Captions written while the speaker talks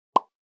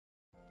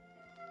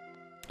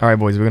All right,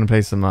 boys, we're gonna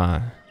play some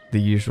the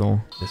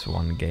usual. This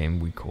one game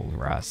we call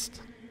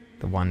Rust.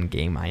 The one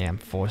game I am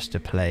forced to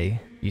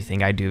play. You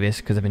think I do this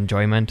because of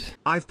enjoyment?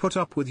 I've put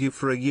up with you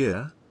for a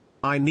year.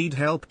 I need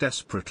help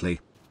desperately.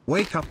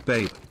 Wake up,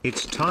 babe.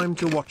 It's time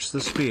to watch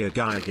the spear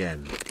guy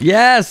again.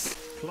 Yes!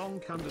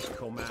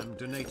 Plonk_man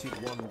donated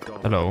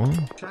 $1. Hello.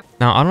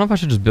 Now, I don't know if I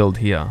should just build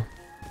here.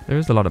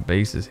 There's a lot of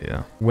bases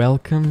here.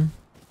 Welcome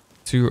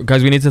to...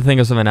 Guys, we need to think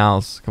of something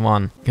else. Come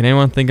on. Can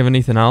anyone think of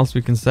anything else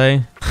we can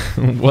say?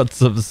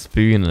 What's up,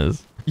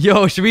 spooners?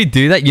 Yo, should we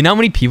do that? You know how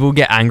many people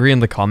get angry in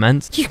the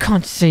comments? You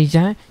can't say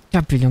that.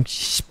 That belongs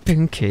to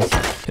Spoon Kid.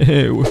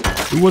 Hey,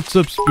 what's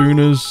up,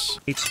 spooners?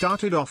 It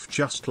started off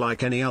just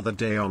like any other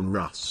day on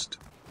Rust.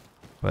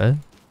 What?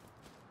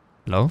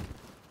 Hello?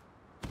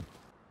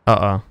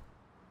 Uh-oh.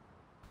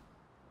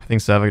 I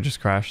think server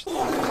just crashed.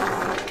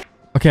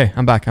 Okay,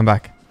 I'm back.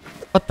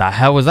 What the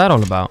hell was that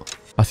all about?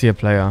 I see a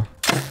player.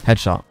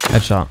 Headshot.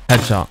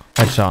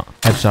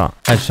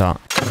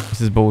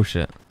 This is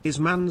bullshit. His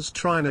man's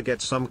trying to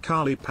get some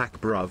Kali pack,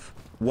 bruv.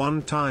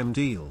 One-time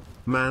deal.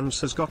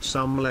 Mans has got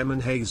some lemon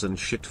haze and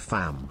shit,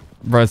 fam.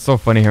 Bro, it's so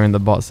funny hearing the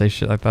bot say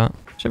shit like that.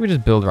 Should we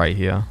just build right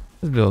here?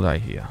 Let's build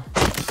right here.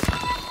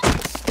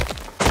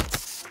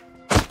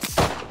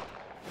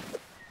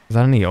 Is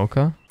that an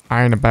Ioka?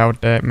 I ain't about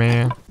that,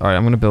 man. Alright,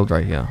 I'm gonna build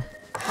right here.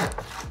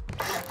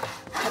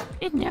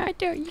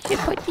 Enardo, you should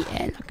put the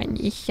airlock on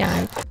this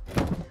side.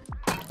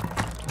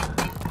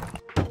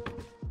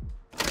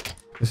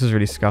 This is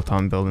really scuffed how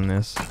I'm building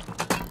this.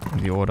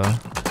 In the order.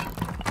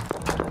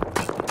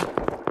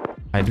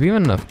 Alright, do we have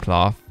enough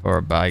cloth for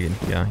a bag in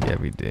here? Yeah,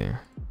 we do.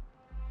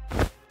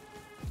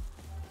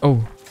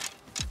 Oh.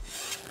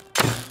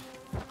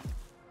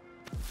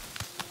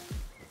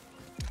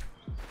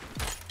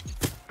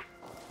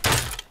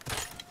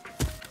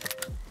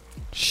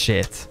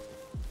 Shit.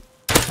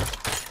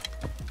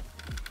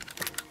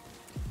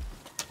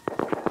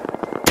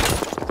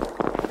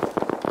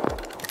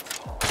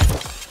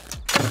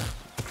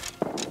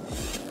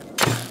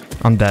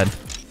 I'm dead.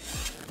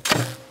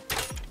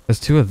 There's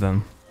two of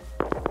them.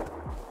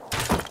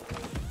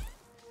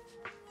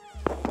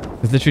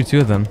 There's literally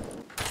two of them.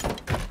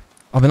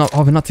 Oh,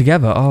 they're not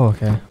together. Oh,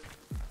 okay.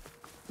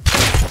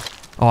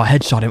 Oh, I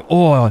headshot him.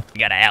 Oh, You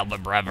gotta help a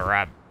brother.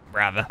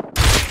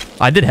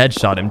 I did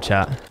headshot him,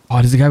 chat. Oh,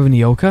 there's a guy with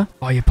Nyoka?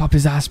 Oh, you pop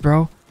his ass,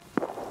 bro.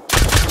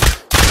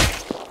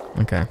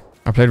 Okay.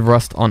 I played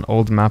Rust on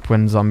old map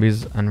when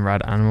zombies and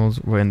rad animals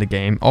were in the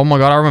game. Oh my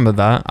god, I remember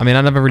that. I mean,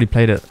 I never really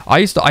played it.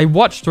 I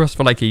watched Rust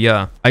for like a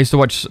year. I used to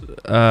watch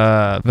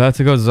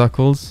Vertigo,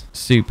 Zuckles,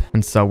 Soup,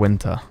 and Sir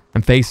Winter.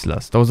 And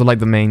Faceless. Those are like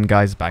the main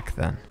guys back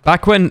then.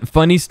 Back when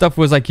funny stuff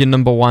was like your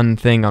 #1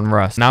 thing on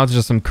Rust. Now it's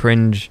just some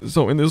cringe.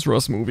 So in this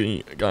Rust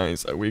movie,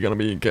 guys, we're gonna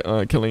be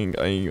killing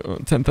a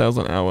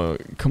 10,000 hour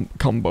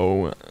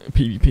combo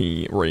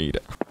PvP raid.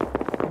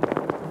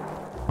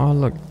 Oh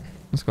look,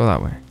 let's go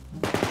that way.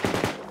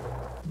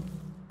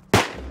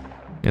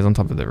 He's on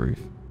top of the roof.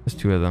 There's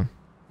two of them.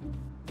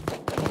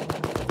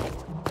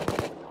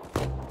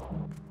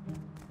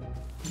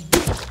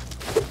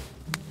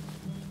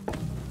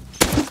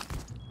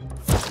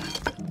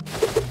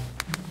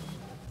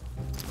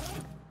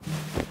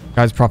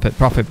 Guys, profit.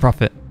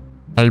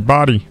 Hey,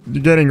 buddy,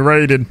 you're getting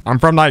raided. I'm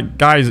from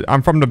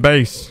the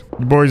base.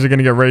 You boys are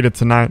gonna get raided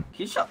tonight.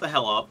 He shut the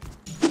hell up.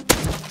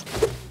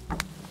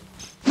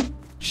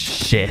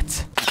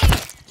 Shit.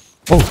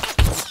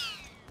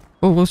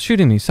 Oh, what's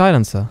shooting me?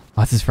 Silencer.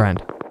 Oh, that's his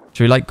friend.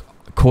 Should we like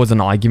cause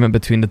an argument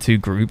between the two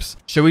groups?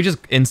 Should we just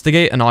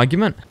instigate an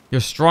argument?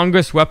 Your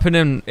strongest weapon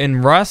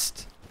in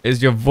Rust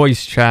is your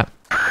voice chat.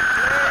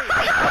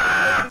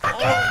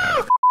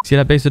 See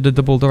that base with the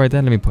double door right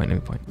there? Let me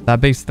point.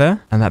 That base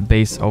there and that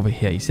base over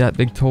here. You see that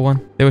big tall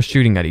one? They were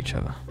shooting at each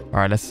other.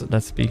 All right,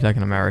 let's speak like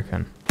an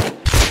American.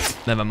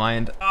 Never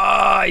mind.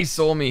 Ah, he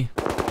saw me.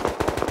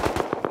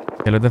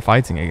 Okay, look, they're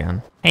fighting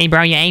again. Hey,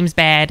 bro, your aim's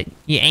bad.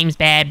 Your aim's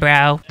bad,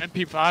 bro.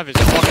 MP5 is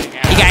fucking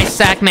ass. You guys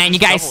suck, man. You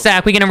guys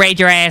suck. We're gonna raid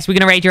your ass.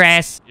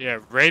 Yeah,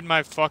 raid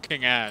my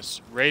fucking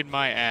ass. Raid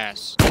my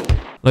ass.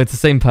 Look, it's the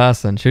same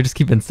person. Should we just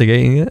keep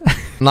instigating it?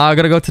 Now I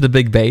gotta go to the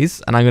big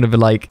base and I'm gonna be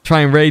like, try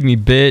and raid me,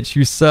 bitch.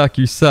 You suck.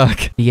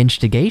 The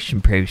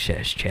instigation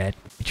process, Chad.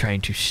 You're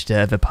trying to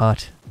stir the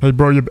pot. Hey,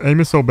 bro, your aim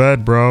is so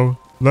bad, bro.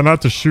 Learn how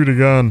to shoot a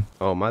gun.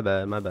 Oh, my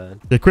bad.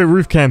 Yeah, quit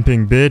roof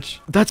camping, bitch.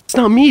 That's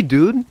not me,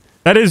 dude.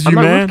 That is you, I'm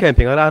not man. roof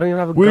camping. I don't even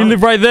have a gun. We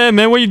live right there,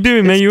 man. What are you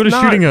doing, man? You were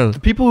shooting us. The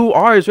people who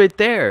are is right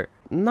there.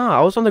 Nah,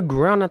 I was on the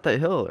ground at that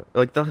hill.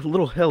 Like that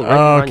little hill. Right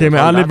oh, okay,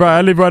 man.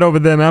 I live right over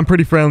there, man. I'm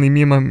pretty friendly.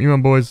 Me and my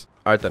boys.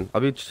 Alright then. I'll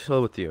be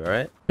chill with you,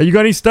 alright? Hey, you got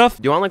any stuff?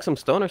 Do you want like some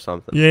stone or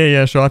something?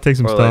 Yeah, sure. I'll take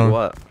some or stone.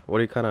 Like what? What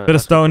are you kind of... Bit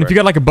of stone. If you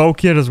got like a bow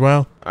kit as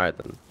well. Alright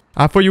then.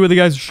 I thought you were the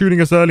guys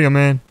shooting us earlier,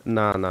 man.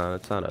 Nah,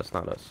 it's not us,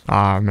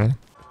 Ah, man.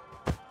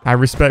 I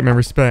respect, man,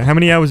 respect. How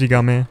many hours you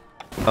got, man?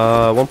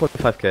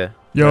 1.5k.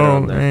 Yo,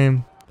 right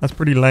man, that's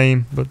pretty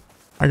lame, but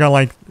I got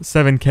like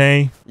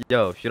 7k.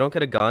 Yo, if you don't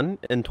get a gun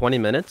in 20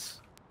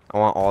 minutes, I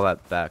want all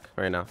that back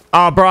right now.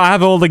 Oh, bro, I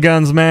have all the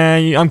guns,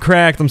 man. I'm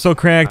cracked. I'm so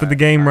cracked at the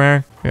game,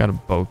 rare. I got a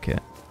bow kit.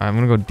 I'm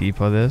gonna go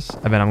depot this.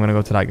 And then I'm gonna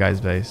go to that guy's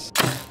base.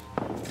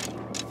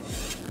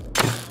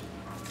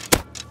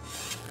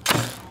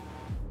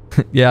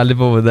 Yeah, I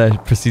live over there.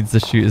 Proceeds to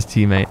shoot his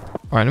teammate.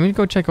 Alright, let me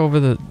go check over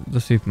the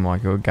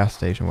supermarket or gas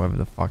station, whatever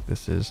the fuck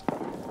this is.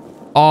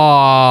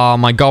 Oh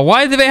my god,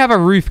 why do they have a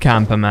roof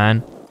camper,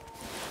 man?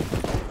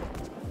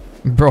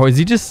 Bro, is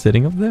he just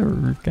sitting up there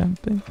roof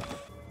camping?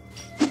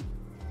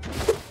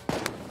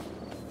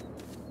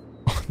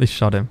 Oh, they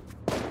shot him.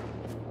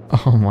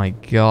 Oh my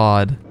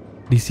god.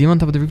 Do you see him on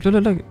top of the roof? Look,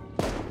 look, look.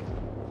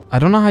 I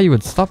don't know how you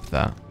would stop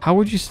that. How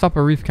would you stop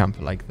a roof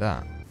camper like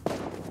that?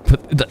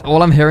 But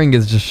all I'm hearing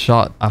is just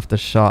shot after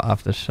shot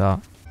after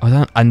shot.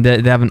 Oh, and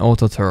they have an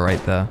auto turret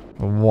right there.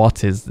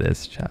 What is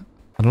this, chat?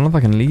 I don't know if I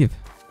can leave.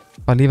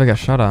 If I leave, I get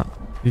shot at.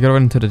 You gotta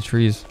run into the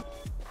trees.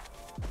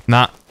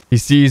 Nah, he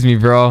sees me,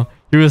 bro.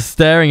 He was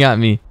staring at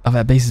me. Oh,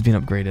 that base has been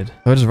upgraded.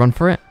 Do I just run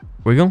for it?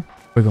 Wiggle,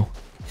 wiggle,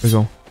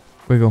 wiggle,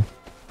 wiggle.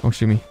 Don't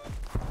shoot me.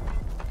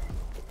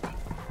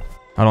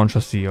 I don't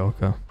trust the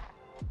Yoka.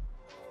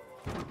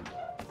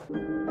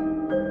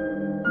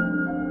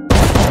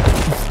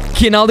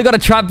 Enardo got a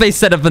trap base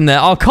set up in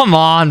there. Oh, come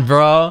on,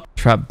 bro.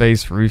 Trap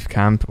base, roof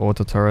camp,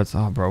 auto turrets.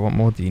 Oh, bro, what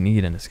more do you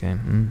need in this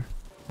game?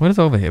 What is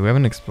over here? We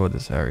haven't explored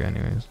this area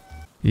anyways.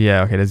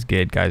 Yeah, okay, there's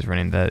gate guys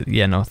running there.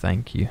 Yeah, no,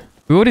 thank you.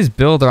 We always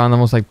build around the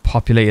most, like,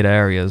 populated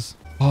areas.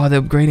 Oh,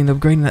 they're upgrading, they're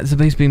upgrading. There's a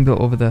base being built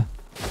over there.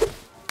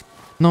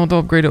 No,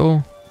 don't upgrade at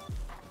all.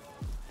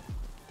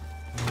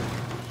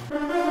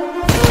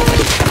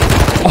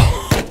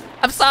 Oh,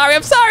 I'm sorry, I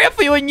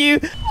thought you were new.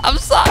 I'm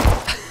sorry.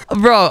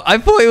 Bro, I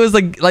thought it was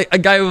like a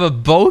guy with a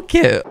bow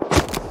kit.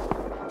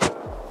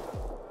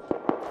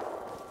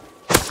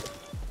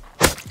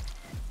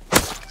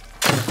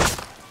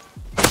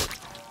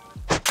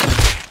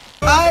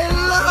 I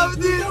love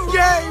this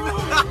game!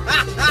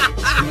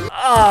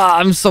 Ah,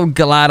 I'm so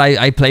glad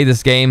I played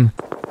this game.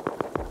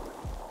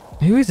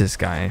 Who is this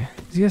guy?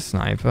 Is he a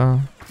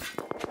sniper?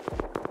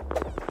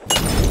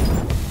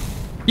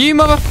 You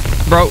mother...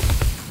 Bro.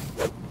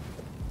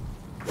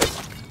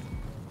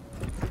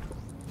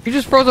 You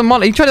just froze a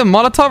molotov. You tried to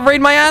molotov raid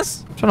my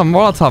ass? I'm trying to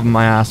molotov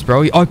my ass,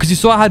 bro. Oh, because you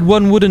saw I had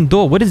one wooden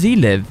door. Where does he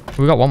live?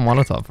 We got one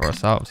molotov for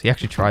ourselves. He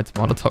actually tried to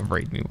molotov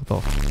raid me. What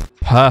the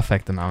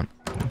perfect amount.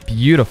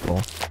 Beautiful.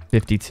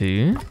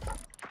 52.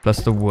 Plus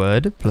the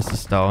wood. Plus the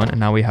stone. And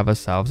now we have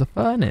ourselves a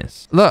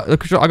furnace.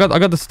 Look, I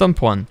got the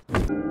stump one.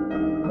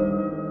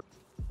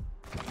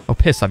 Oh,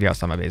 piss off you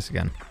outside my base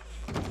again.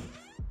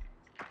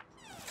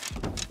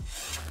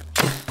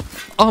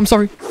 Oh, I'm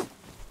sorry.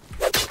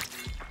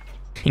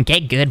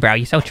 Get good, bro.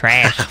 You're so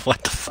trash.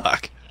 What the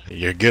fuck?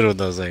 You're good with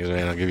those things,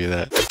 man. I'll give you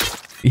that.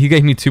 He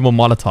gave me 2 more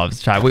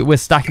molotovs, chat. We're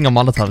stacking on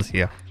molotovs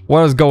here.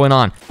 What is going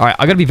on? All right,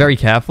 I gotta be very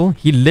careful.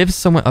 He lives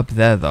somewhere up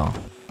there, though.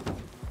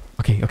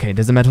 Okay.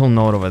 There's a metal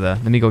node over there.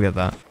 Let me go get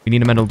that. We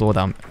need a metal door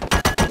down.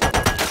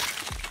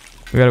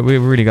 We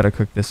really gotta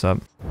cook this up.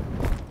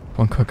 Come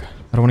on, cook.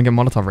 I don't want to get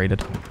molotov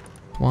raided.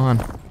 Come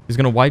on. He's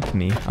gonna wipe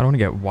me. I don't want to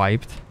get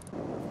wiped.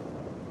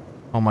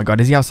 Oh my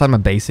god, is he outside my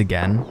base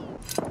again?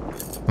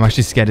 I'm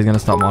actually scared he's gonna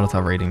start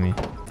molotov raiding me.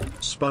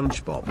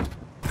 SpongeBob,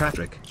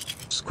 Patrick,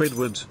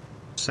 Squidward,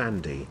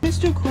 Sandy.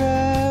 Mr.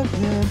 Krabs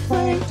and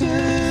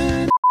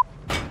Plankton.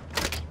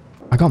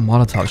 I got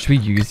molotov. Should we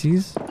use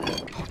these?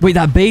 Wait,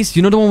 that base,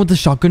 you know the one with the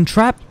shotgun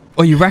trap?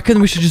 Oh, you reckon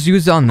we should just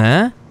use it on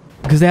there?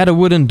 Because they had a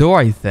wooden door,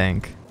 I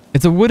think.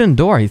 It's a wooden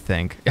door, I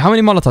think. How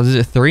many molotovs? Is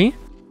it 3? Is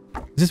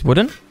this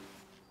wooden?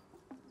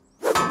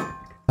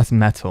 That's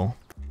metal.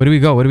 Where do we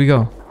go?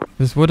 Is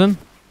this wooden?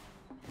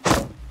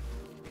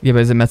 Yeah,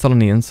 but is it metal on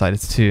the inside?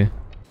 It's 2.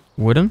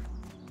 Wooden?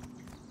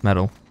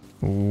 Metal.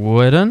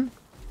 Wooden?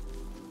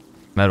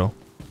 Metal.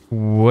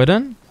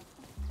 Wooden?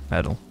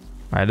 Metal.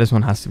 Alright, this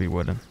one has to be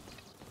wooden.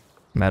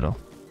 Metal.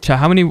 Chat,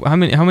 how many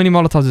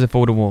molotovs is it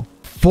for the wall?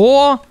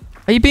 4?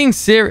 Are you being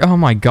serious? Oh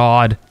my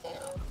god.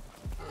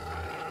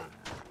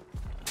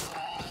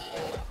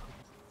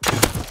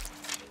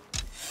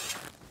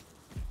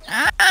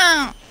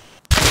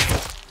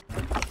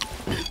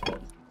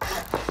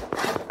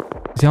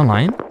 Is he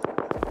online?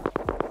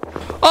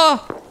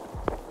 Oh!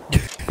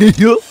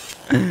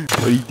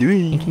 What are you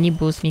doing? Can you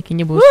boost me?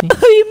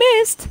 You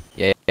missed.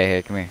 Yeah,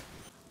 come here.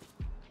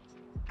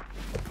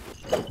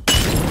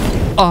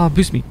 Oh,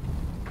 boost me.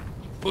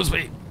 Boost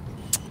me.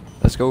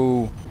 Let's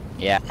go.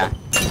 Yeah.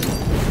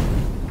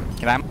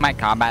 Can I have my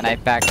combat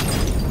knife back?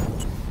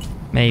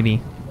 Maybe.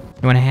 You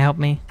want to help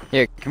me?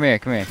 Here, come here.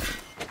 Come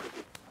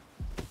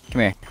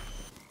here.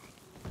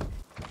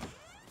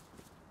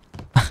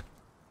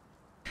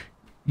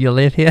 You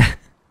live here?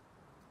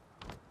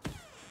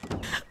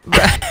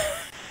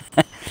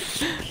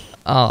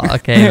 Oh,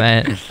 okay,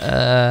 man.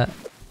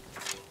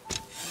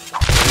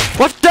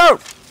 Watch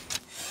out!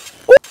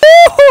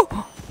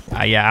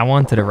 Yeah, I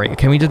wanted to raid.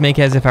 Can we just make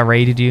it as if I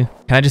raided you?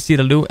 Can I just see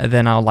the loot and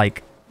then I'll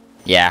like...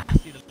 Yeah.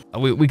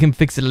 We can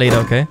fix it later,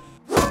 okay?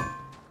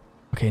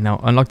 Okay, now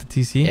unlock the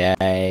TC.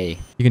 Yay.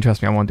 You can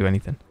trust me, I won't do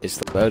anything.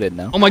 It's loaded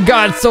now. Oh my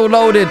god, so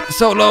loaded!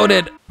 So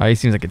loaded! Oh, he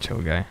seems like a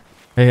chill guy.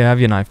 Hey, have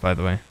your knife, by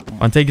the way.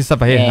 Take your stuff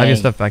back here. Have your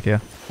stuff back here.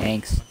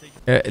 Thanks.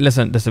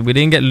 Listen, we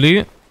didn't get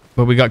loot,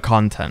 but we got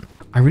content.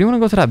 I really want to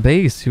go to that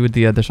base with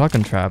the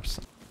shotgun traps.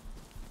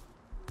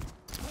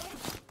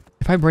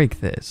 If I break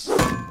this...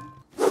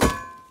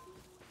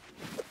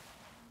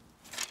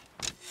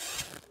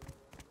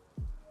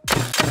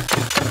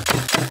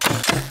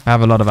 I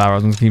have a lot of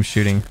arrows. I'm going to keep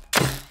shooting.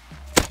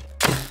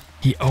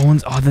 He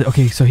owns... Oh,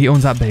 okay, so he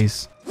owns that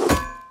base.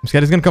 I'm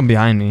scared he's going to come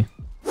behind me.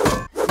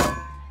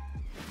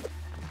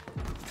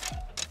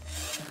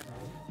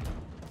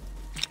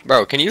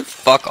 Bro, can you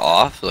fuck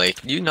off?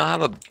 Like, do you not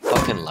have a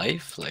fucking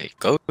life? Like,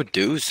 go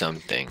do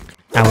something.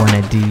 I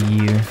wanna do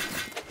you.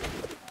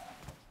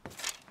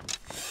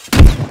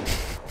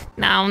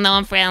 No,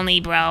 I'm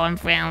friendly, bro. I'm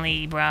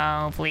friendly,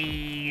 bro.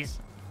 Please.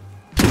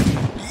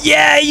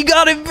 Yeah, you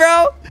got it, bro.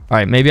 All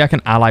right, maybe I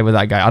can ally with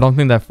that guy. I don't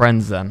think they're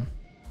friends then.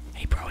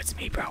 Hey, bro, it's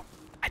me, bro.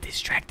 I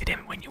distracted him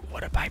when you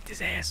water piped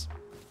his ass.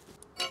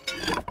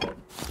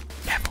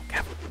 Careful.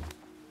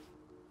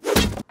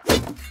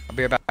 I'll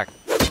be right back.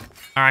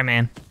 All right,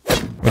 man.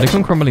 Will it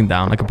come crumbling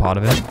down like a part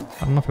of it?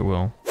 I don't know if it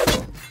will.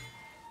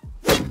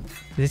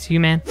 Is this you,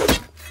 man?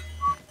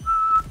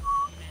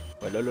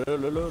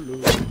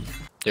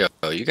 Yo,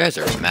 you guys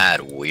are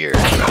mad weird,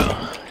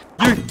 bro.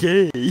 You're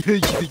gay.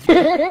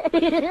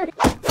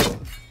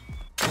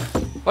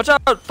 Watch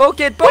out! Bow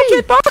kid, run!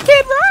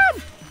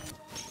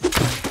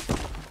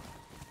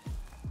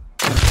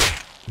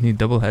 Need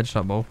double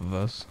headshot both of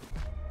us.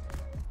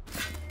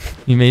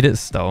 You made it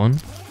stone.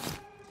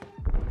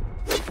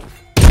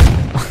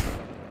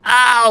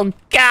 Oh,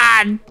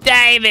 God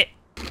damn it.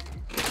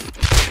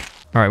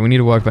 All right, we need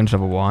a workbench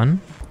level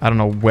 1. I don't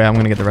know where I'm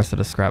going to get the rest of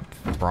the scrap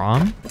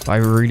from, but I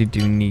really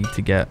do need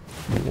to get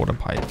water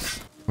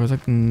pipes. Where's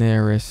like the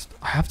nearest?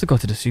 I have to go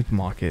to the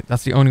supermarket.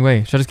 That's the only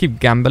way. Should I just keep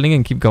gambling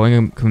and keep going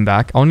and coming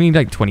back? I only need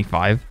like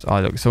 25. Oh,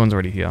 look, someone's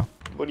already here.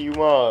 What do you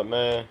want,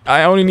 man?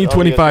 I only need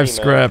Only 25 me,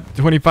 scrap. man.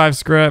 25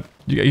 scrap.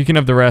 You can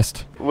have the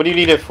rest. What do you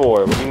need it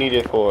for? What do you need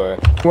it for?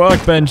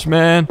 Workbench,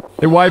 man.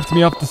 They wiped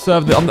me off the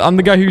server. I'm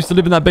the guy who used to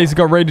live in that base that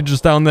got raided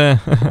just down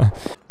there.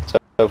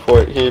 So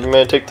for here,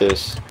 man, take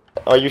this.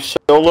 Are you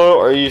solo?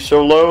 Are you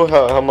solo?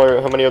 How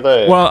many are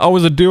they? Well, I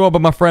was a duo,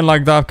 but my friend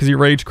liked that because he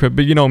rage quit.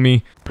 But you know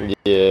me.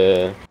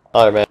 Yeah.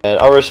 Alright, man.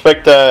 I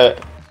respect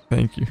that.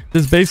 Thank you.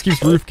 This base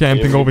keeps roof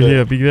camping Yeah, over good.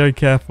 here. Be very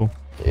careful.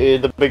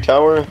 The big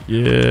tower?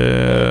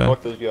 Yeah.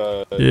 Fuck those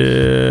guys.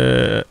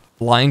 Yeah.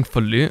 Lying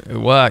for loot. It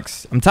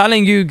works. I'm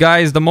telling you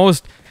guys,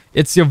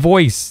 it's your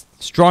voice.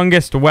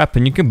 Strongest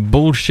weapon. You can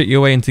bullshit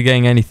your way into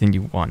getting anything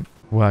you want.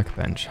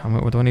 Workbench.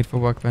 What do I need for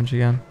workbench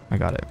again? I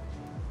got it.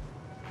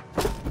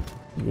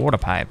 Water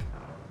pipe.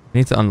 I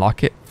need to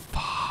unlock it.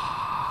 Fuck.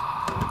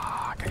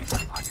 I need to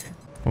unlock it.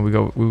 Well, we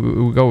go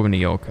with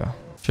Nyoka.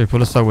 Should we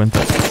pull a Star Winter?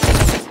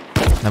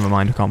 Never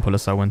mind, we can't pull a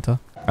Star Winter.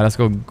 Alright, let's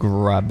go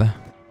grab.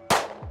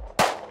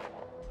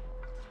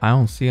 I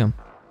don't see him.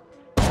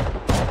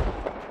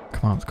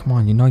 Come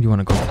on, you know you want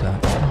to go to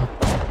that. Come on.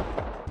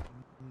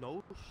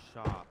 No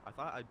shot. I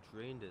thought I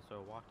drained it, so I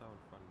walked out in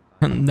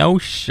front of No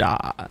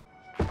shot.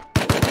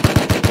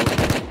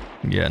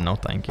 Yeah, no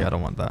thank you. I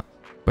don't want that.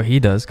 But he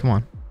does. Come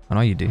on. I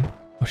know you do.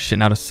 Oh shit,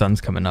 now the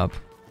sun's coming up.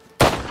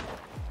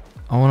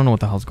 I want to know what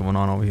the hell's going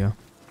on over here.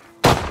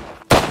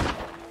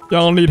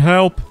 Y'all need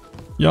help.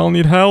 Y'all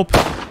need help.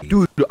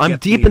 Dude, I'm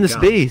deep in this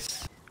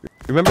base.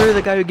 Remember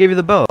the guy who gave you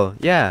the bow?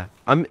 Yeah,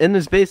 I'm in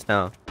this base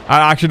now.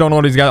 I actually don't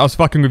know these guys. I was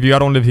fucking with you. I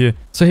don't live here.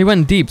 So he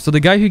went deep. So the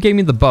guy who gave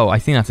me the bow, I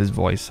think that's his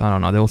voice. I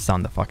don't know. They all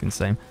sound the fucking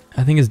same.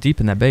 I think it's deep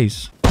in their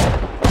base.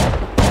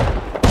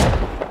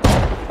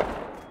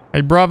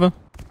 Hey, brother.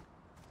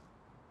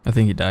 I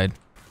think he died. Do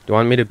you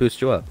want me to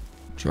boost you up?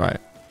 Try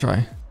it.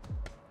 Try.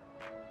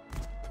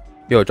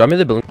 Yo, drop me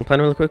the building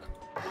plan real quick.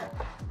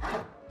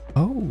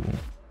 Oh.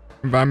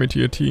 Invite me to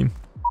your team.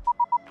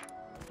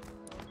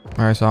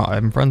 Alright, so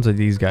I'm friends with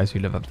these guys who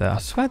live up there. I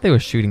swear they were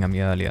shooting at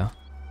me earlier.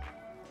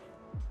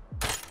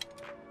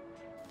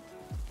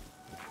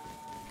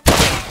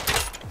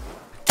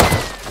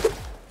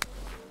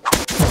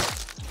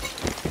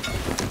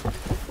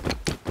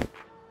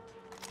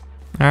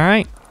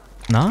 Alright.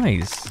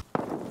 Nice.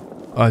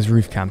 Oh, it's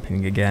roof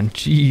camping again.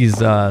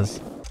 Jesus.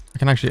 I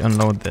can actually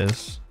unload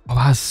this. Oh, it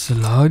has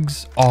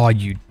slugs? Oh,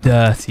 you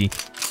dirty.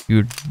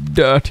 You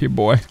dirty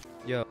boy.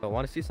 Yo, I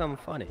want to see something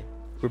funny.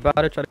 We're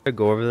about to try to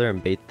go over there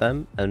and bait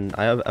them, and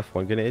I have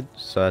F1 grenades,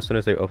 so as soon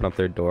as they open up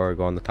their door or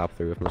go on the top of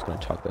the roof, I'm just gonna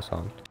chuck this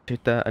on.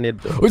 Shoot that, I need...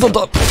 Oh, he's on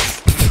top!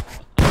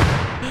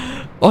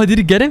 Oh, did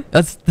he get him?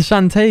 That's the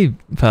Shantae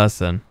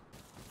person.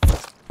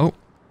 Oh.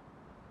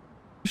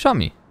 Who shot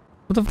me?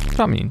 What the fuck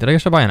shot me? Did I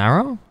get shot by an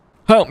arrow?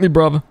 Help me,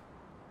 brother.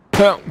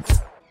 Help.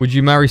 Would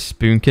you marry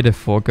Spoonkid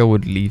if Forka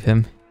would leave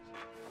him?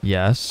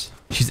 Yes.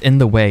 She's in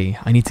the way.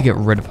 I need to get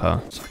rid of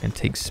her so I can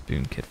take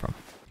Spoonkid from her.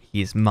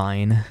 He is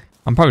mine.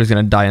 I'm probably just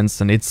going to die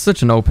instantly. It's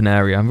such an open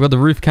area. We've got the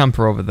roof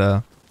camper over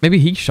there. Maybe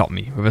he shot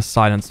me with a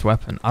silenced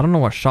weapon. I don't know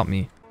what shot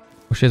me.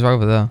 Oh, she's right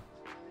over there.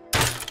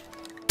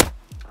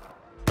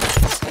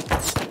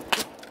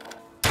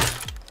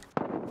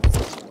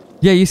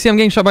 Yeah, you see I'm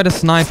getting shot by the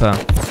sniper.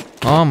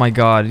 Oh my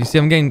god. You see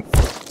I'm getting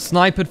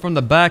sniped from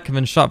the back and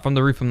then shot from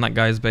the roof from that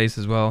guy's base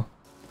as well.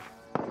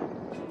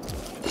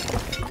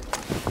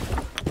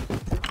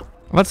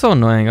 That's so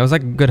annoying. I was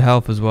like good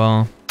health as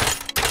well.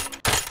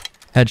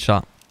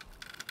 Headshot.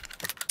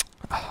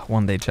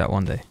 One day, chat,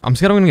 one day. I'm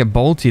scared I'm gonna get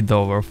bolted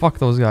though, bro. Fuck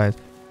those guys.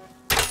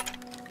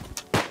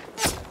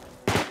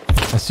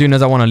 As soon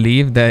as I want to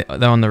leave, they're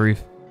on the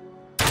roof.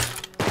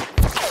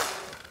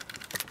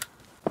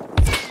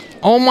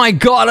 Oh my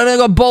god, I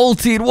got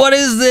bolted. What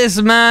is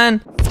this,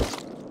 man?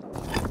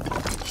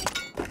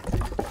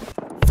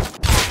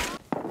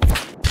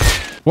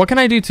 What can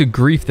I do to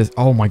grief this?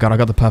 Oh my god, I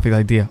got the perfect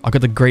idea. I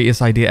got the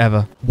greatest idea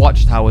ever.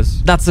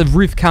 Watchtowers. That's a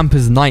roof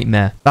camper's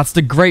nightmare. That's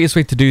the greatest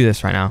way to do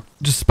this right now.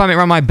 Just spam it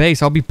around my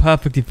base. I'll be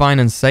perfectly fine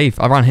and safe.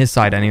 I'm on his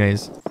side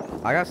anyways.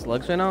 I got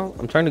slugs right now.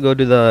 I'm trying to go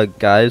to the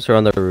guys who are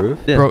on the roof.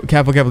 Yeah. Bro,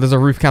 careful, careful. There's a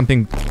roof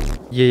camping.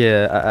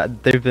 Yeah,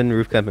 they've been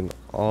roof camping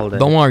all day.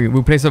 Don't worry.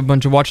 We'll place a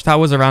bunch of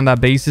watchtowers around our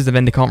bases and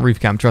then they can't roof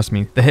camp. Trust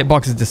me. The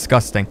hitbox is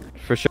disgusting.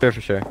 For sure, for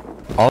sure.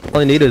 All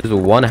I need is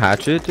one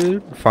hatchet,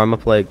 dude. Farm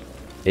up like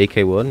AK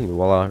wood and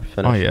voila,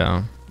 finish. Oh,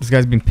 yeah. This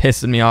guy's been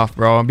pissing me off,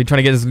 bro. I've been trying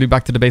to get his loot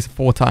back to the base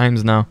 4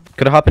 times now.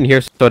 Could I hop in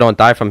here so I don't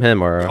die from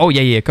him or... Oh,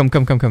 yeah, yeah. Come.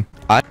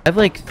 I have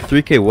like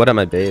 3k wood at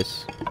my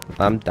base.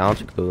 I'm down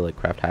to go like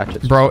craft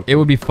hatchets. Bro, it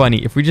would be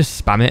funny if we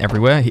just spam it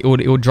everywhere. It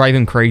would drive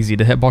him crazy.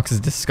 The hitbox is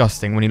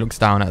disgusting when he looks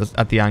down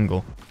at the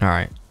angle. All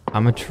right.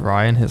 I'm going to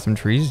try and hit some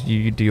trees.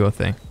 You do your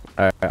thing.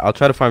 All right. I'll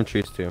try to farm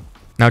trees too.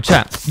 Now,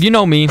 chat. You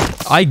know me.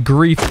 I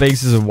grief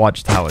bases of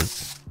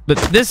watchtowers. But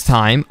this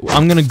time,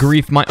 I'm going to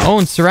grief my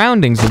own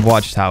surroundings with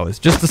watchtowers.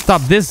 Just to stop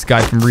this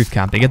guy from roof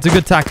camping. It's a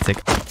good tactic.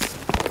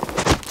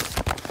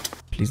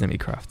 Please let me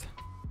craft.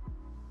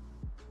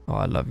 Oh,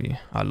 I love you.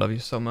 I love you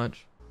so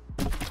much.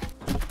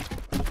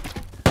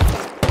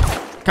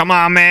 Come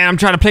on, man. I'm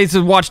trying to place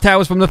the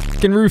watchtowers from the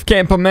fucking roof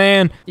camper,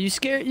 man. You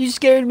scared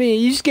me.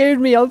 You scared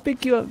me. I'll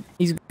pick you up.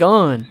 He's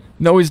gone.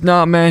 No, he's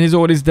not, man. He's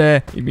always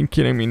there. He's been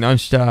killing me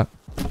non-stop.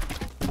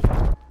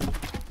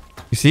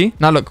 You see?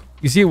 Now look.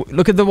 You see?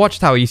 Look at the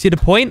watchtower. You see the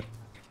point?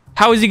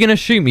 How is he going to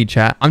shoot me,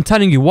 chat? I'm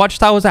telling you,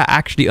 watchtowers are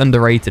actually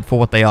underrated for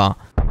what they are.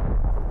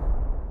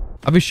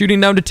 Are we shooting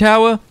down the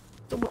tower?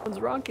 Someone's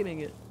rocketing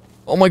it.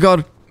 Oh my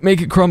god.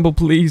 Make it crumble,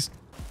 please.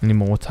 Any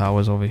more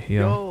towers over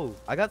here? Yo,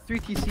 I got 3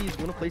 TCs.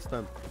 Wanna place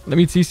them? Let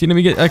me TC. Let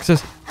me get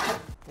access.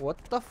 What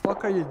the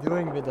fuck are you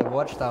doing with the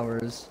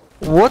watchtowers?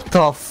 What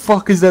the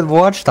fuck is that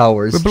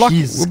watchtowers?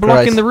 We're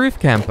blocking the roof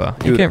camper.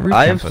 Dude, you can't roof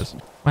campers.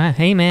 Wow,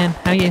 hey man,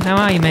 how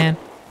are you, man?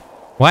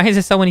 Why is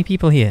there so many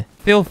people here?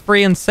 Feel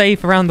free and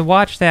safe around the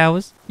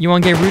watchtowers. You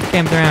won't get roof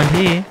camped around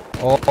here.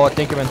 Oh,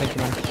 thank you, man. Thank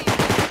you, man.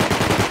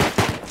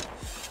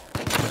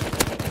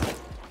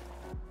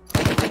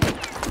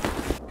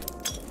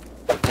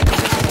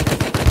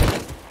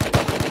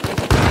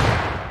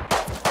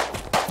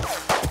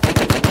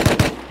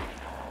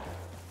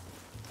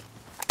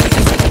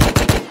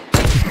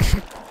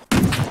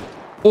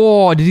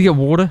 Oh, did he get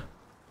water?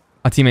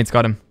 Our teammates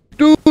got him.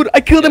 Dude,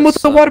 I killed him with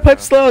the water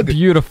pipe slug.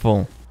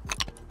 Beautiful.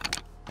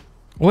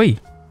 Oi.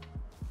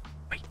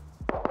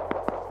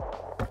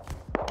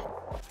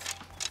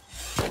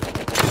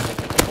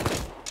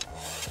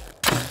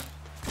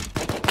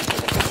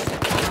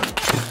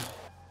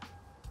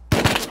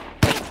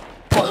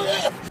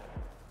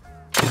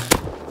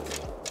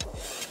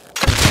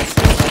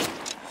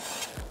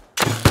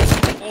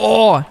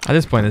 Oh, at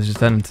this point, it's just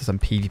turned into some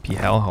PvP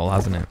hellhole,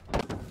 hasn't it?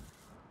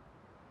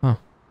 Oh,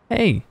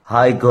 hey.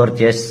 Hi,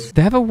 gorgeous.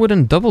 They have a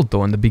wooden double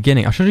door in the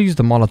beginning. I should have used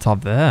the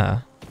Molotov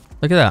there.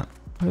 Look at that.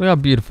 Look how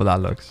beautiful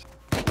that looks.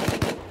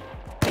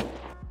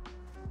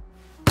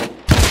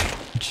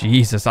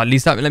 Jesus, at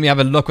least let me have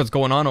a look what's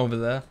going on over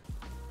there.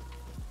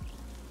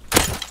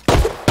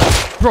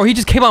 Bro, he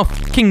just came out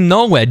fucking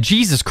nowhere.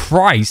 Jesus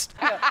Christ.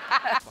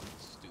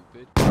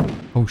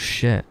 Oh,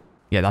 shit.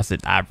 Yeah, that's an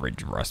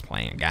average Rust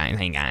playing, guys.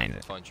 Hey, guys.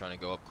 It's fun trying to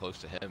go up close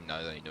to him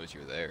now that he knows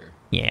you're there.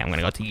 Yeah, I'm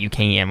gonna go to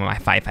UKM with my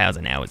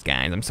 5,000 hours,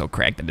 guys. I'm so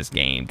cracked at this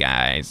game,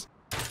 guys.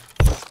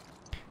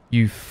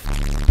 You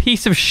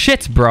piece of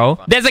shit, bro.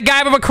 There's a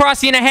guy with a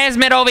crossy and a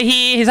hazmat over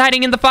here. He's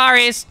hiding in the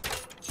forest.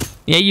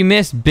 Yeah, you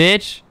missed,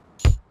 bitch.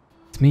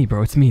 It's me,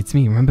 bro. It's me.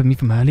 Remember me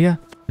from earlier?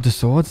 With the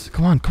swords?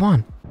 Come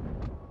on.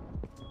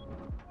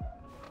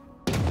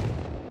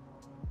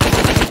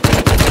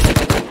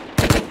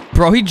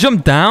 Bro, he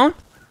jumped down?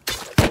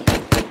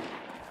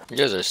 You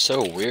guys are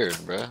so weird,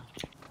 bro.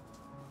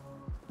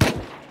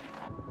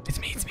 It's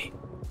me.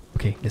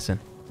 Okay, listen.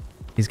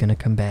 He's gonna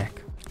come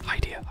back.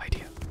 Idea.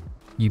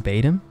 You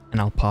bait him,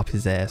 and I'll pop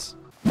his ass.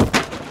 Where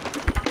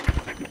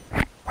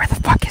the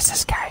fuck is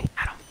this guy?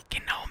 I don't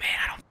fucking know, man.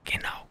 I don't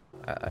fucking know.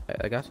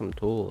 I got some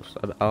tools.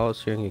 I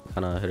was hearing you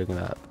kind of hitting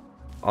that.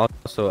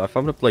 Also, I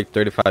found up like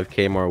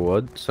 35k more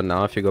wood. So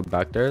now if you go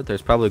back there,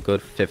 there's probably a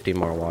good 50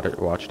 more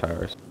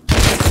watchtowers.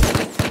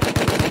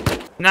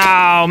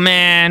 No,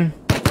 man.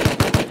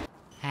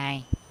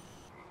 Hi.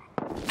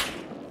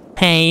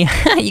 Hey,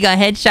 you got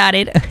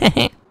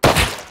headshotted.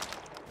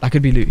 That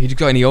could be loot. He just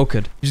got an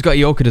Eokid. He just got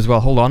Eokid as well.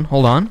 Hold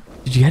on.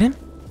 Did you get him?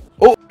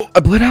 Oh,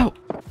 I bled out.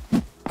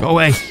 Go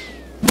away.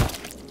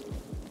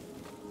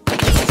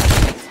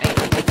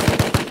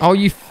 Oh,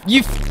 you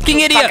fucking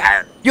idiot.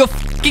 You're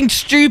fucking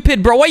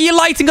stupid, bro. Why are you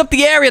lighting up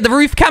the area? The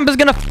roof camper's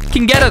gonna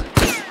fucking get us.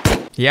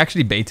 He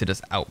actually baited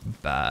us out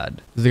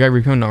bad. Does the guy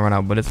roof camper not run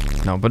out? But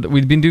it's no. But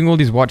we've been doing all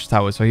these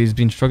watchtowers, so he's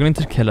been struggling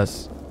to kill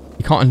us.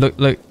 You can't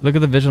look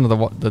at the vision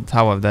of the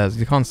tower there.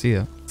 You can't see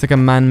it. It's like a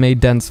man-made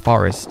dense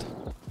forest.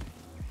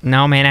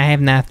 No, man, I have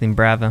nothing,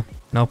 brother.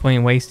 No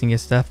point wasting your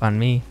stuff on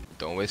me.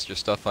 Don't waste your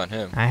stuff on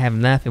him. I have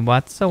nothing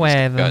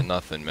whatsoever. Got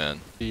nothing,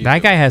 man.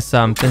 That guy has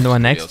something. The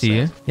one next to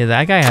you. Yeah,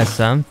 that guy has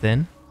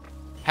something.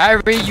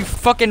 Harry, you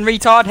fucking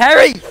retard.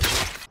 Harry!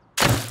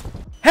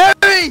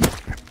 Harry!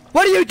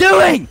 What are you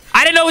doing?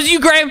 I didn't know it was you,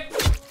 Graham.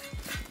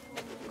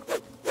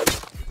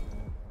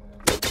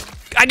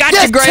 I got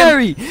Yes, you, Graham.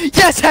 Harry!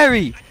 Yes,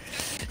 Harry!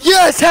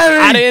 Yes, Harry!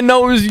 I didn't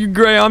know it was you,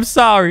 Graham. I'm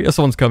sorry. Oh,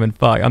 someone's coming.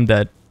 Fuck, I'm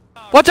dead.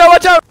 Watch out,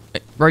 watch out!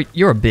 Right,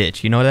 you're a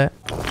bitch. You know that?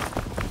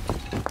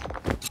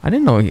 I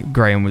didn't know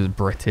Graham was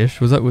British.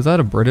 Was that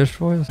a British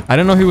voice? I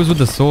didn't know he was with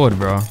the sword,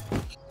 bro.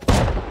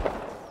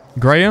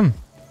 Graham?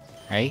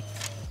 Hey?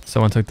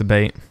 Someone took the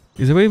bait.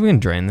 Is there a way we can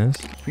drain this?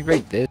 We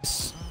break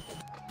this.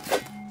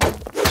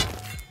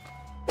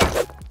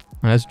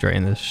 Let's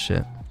drain this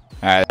shit.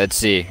 Alright, let's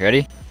see.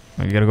 Ready?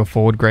 Oh, you gotta go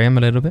forward, Graham,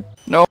 a little bit.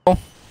 No.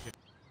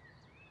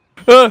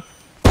 Hey,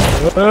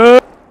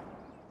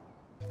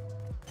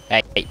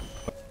 what are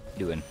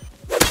you doing?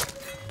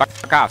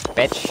 Fuck off,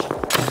 bitch.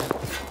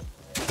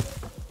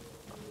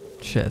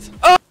 Shit.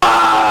 Oh,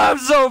 I'm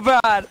so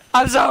bad.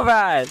 I'm so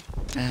bad.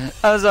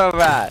 I'm so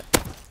bad.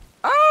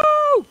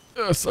 Oh!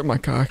 Suck my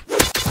cock.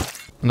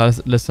 No,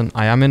 listen,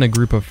 I am in a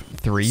group of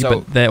 3, So-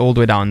 but they're all the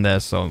way down there,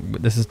 so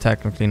this is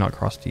technically not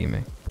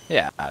cross-teaming.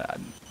 Yeah,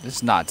 this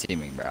is not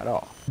teaming, bro, at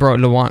all. Bro,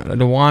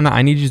 Luana,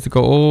 I need you to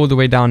go all the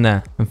way down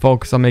there and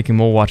focus on making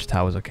more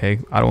watchtowers, okay?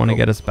 I don't want to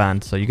get us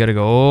banned, so you gotta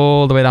go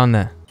all the way down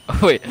there.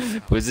 Wait,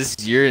 was this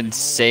your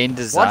insane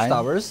design?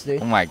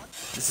 Watchtowers, Oh my,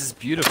 this is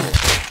beautiful.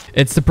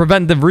 It's to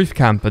prevent the roof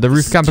camper. The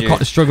roof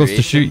camper struggles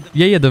to shoot.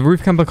 Yeah, the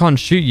roof camper can't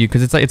shoot you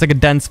because it's like a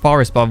dense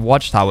forest of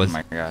watchtowers. Oh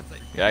my god,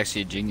 you're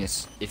actually a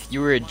genius. If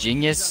you were a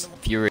genius,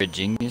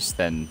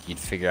 then you'd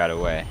figure out a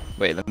way.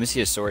 Wait, let me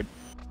see a sword.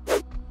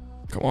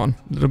 Come on,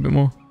 a little bit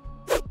more.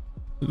 A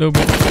little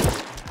bit.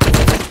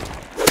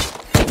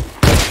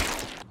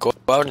 Go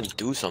out and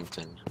do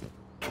something.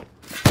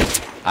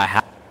 I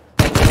have.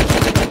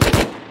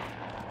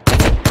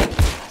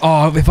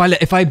 Oh,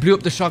 if I blew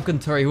up the shotgun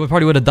turret, he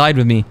probably would have died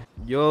with me.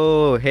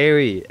 Yo,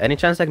 Harry, any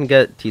chance I can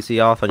get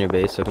TC off on your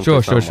base? So I can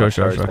Sure.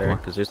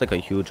 Because there's like a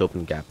huge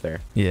open gap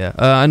there. Yeah.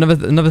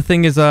 Another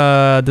thing is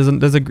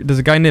there's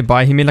a guy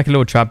nearby. He made like a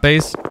little trap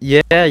base.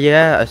 Yeah,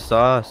 I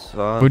saw.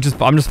 I'm just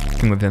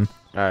fucking with him.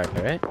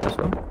 Alright, let's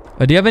go.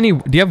 Do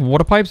you have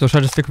water pipes or should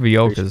I just stick with the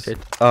yokers?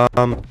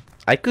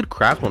 I could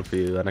craft one for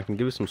you, and I can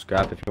give you some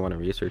scrap if you want to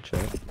research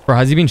it. Bro,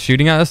 has he been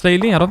shooting at us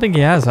lately? I don't think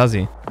he has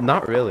he?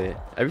 Not really.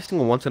 Every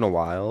single once in a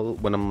while,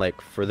 when I'm like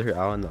further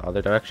out in the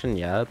other direction,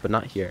 yeah, but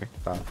not here.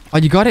 Oh,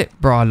 you got it?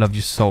 Bro, I love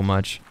you so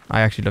much.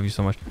 I actually love you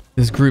so much.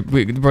 This group,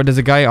 bro, there's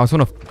a guy, I also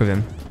want to fuck with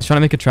him. He's trying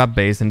to make a trap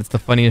base, and it's the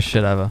funniest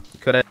shit ever.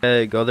 Could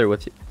I go there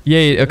with you?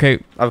 Yeah, okay.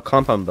 I have a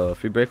compound bow.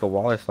 If we break a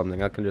wall or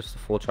something, I can just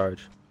full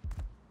charge.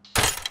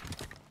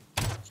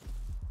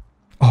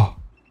 Oh.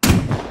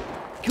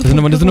 There's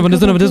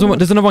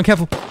another one,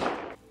 careful.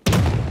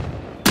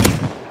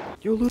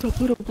 Yo, loot up.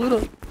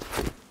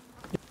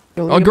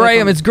 Yo, Oh,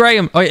 Graham, it's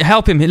Graham. Oh,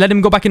 help him. Let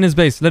him go back in his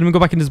base.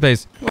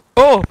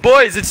 Oh,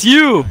 boys, it's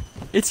you.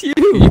 It's you.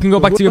 You can go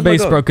back to your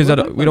base, bro, because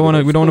we don't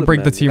want to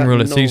break the team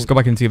rule. So you just go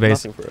back into your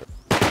base.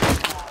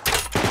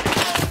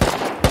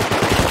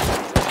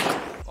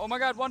 Oh my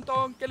god,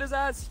 Wong-Tong, kill his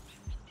ass.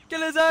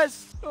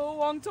 Oh,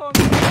 Wong-Tong.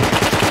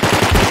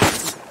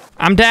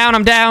 I'm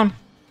down.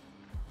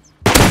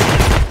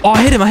 Oh,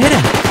 I hit him.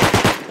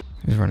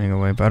 He's running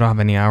away, but I don't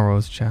have any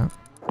arrows, chat.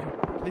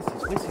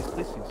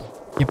 Places.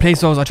 You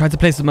place those. I tried to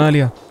place them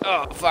earlier.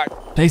 Oh,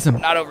 fuck. Place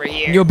them. Not over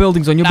here. Your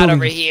building zone. Not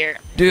over here.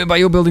 Do it by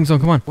your building zone.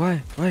 Come on.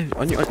 Why?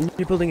 On your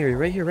building area,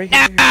 right here.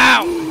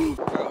 Ow!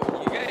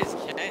 Bro, you guys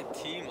can't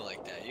team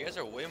like that. You guys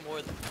are way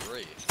more than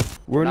 3.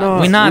 We're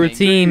We're not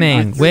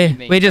teaming.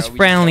 We're just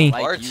friendly. You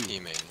are teaming.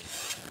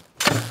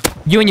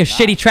 You and your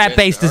shitty trap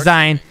base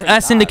design.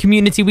 Us in the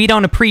community, we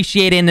don't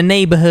appreciate it in the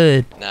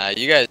neighborhood. Nah,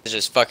 you guys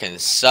just fucking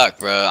suck,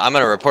 bro. I'm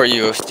gonna report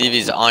you if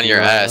Stevie's on your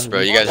ass,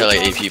 bro. You guys are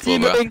like 8 people,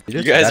 bro.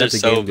 You guys are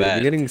so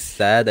bad. You're getting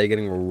sad that you're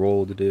getting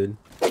rolled, dude.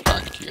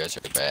 Fuck, you guys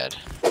are bad.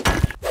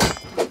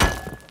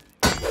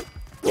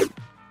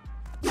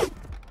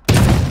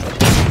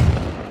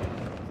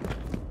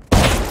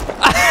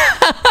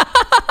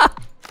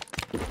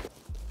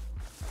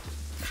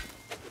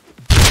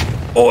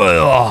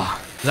 Oh,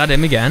 is that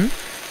him again?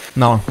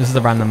 No, this is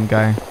a random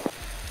guy.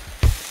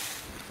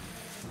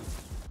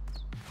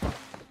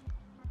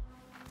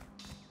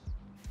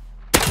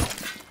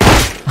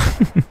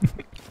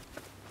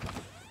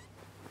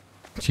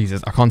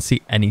 Jesus, I can't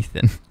see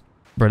anything.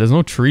 Bro, there's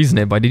no trees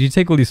nearby. Did you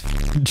take all these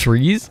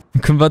trees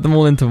and convert them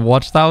all into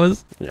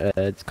watchtowers? Yeah,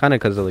 it's kind of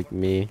because of like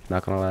me,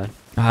 not gonna lie.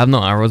 I have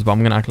no arrows, but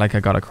I'm gonna act like I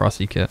got a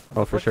crossy kit.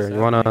 Oh, for sure. You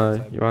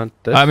want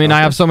this? I mean, I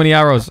have so many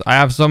arrows.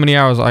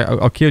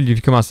 I'll kill you if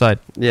you come outside.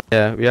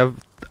 Yeah, we have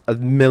A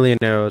million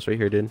arrows right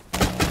here, dude.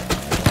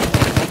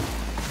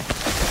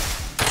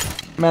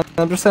 Man,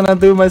 I'm just trying to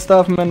do my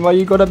stuff, man. Why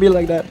you gotta be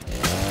like that?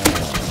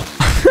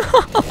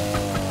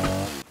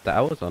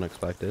 That was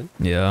unexpected.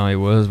 Yeah, it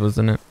was,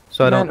 wasn't it?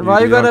 So Man, why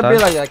you gotta be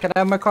like that? Can I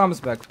have my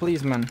comms back,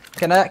 please, man?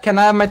 Can I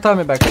have my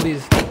tummy back,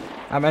 please?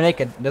 I'm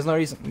naked. There's no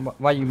reason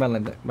why you be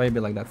like that. Why you be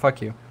like that?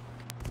 Fuck you.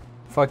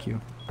 Fuck you.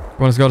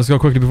 Well, let's go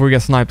quickly before we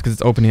get sniped because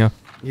it's open here.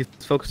 He's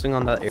focusing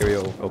on that area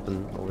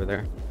open over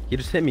there. He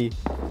just hit me.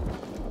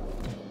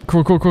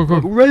 Cool.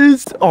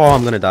 Raised. Oh,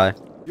 I'm gonna die.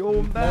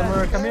 Yo,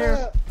 man, come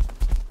here.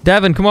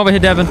 Devin, come over here,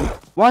 Devin.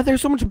 Why are there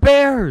so much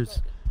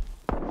bears?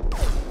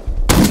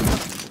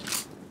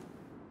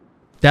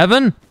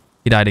 Devin?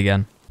 He died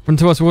again. Run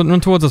to us,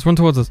 run towards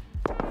us.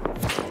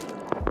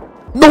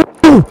 No!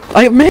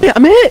 I'm hit!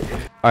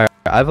 Alright,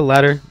 I have a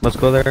ladder. Let's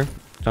go there.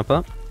 Jump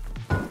up.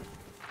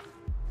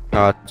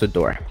 It's a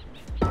door.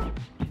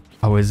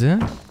 Oh, is it?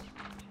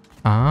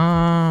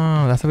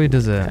 Ah, that's how he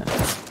does it.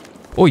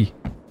 Oi!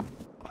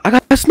 I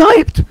got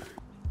sniped!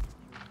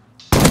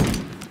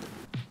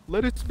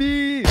 Let it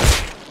be!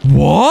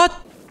 What?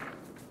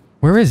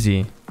 Where is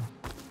he?